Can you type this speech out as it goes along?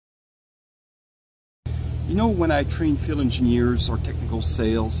You know, when I train field engineers or technical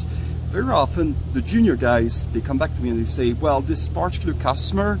sales, very often the junior guys, they come back to me and they say, well, this particular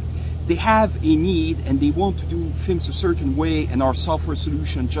customer, they have a need and they want to do things a certain way and our software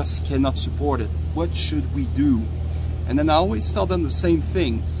solution just cannot support it. What should we do? And then I always tell them the same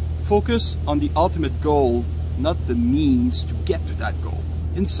thing. Focus on the ultimate goal, not the means to get to that goal.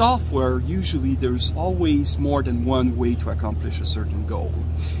 In software, usually there's always more than one way to accomplish a certain goal.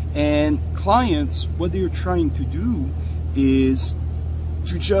 And clients, what they're trying to do is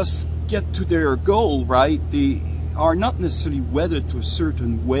to just get to their goal, right? They are not necessarily wedded to a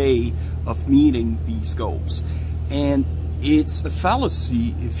certain way of meeting these goals. And it's a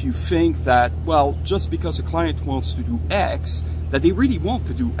fallacy if you think that, well, just because a client wants to do X, that they really want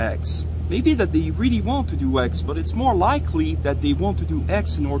to do X. Maybe that they really want to do X, but it's more likely that they want to do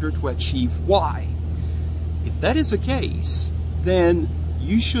X in order to achieve Y. If that is the case, then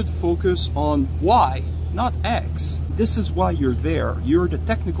you should focus on Y, not X. This is why you're there. You're the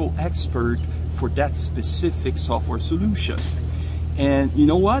technical expert for that specific software solution. And you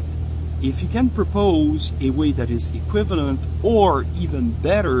know what? If you can propose a way that is equivalent or even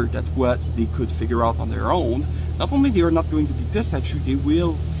better than what they could figure out on their own, not only they are not going to be pissed at you, they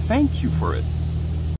will thank you for it.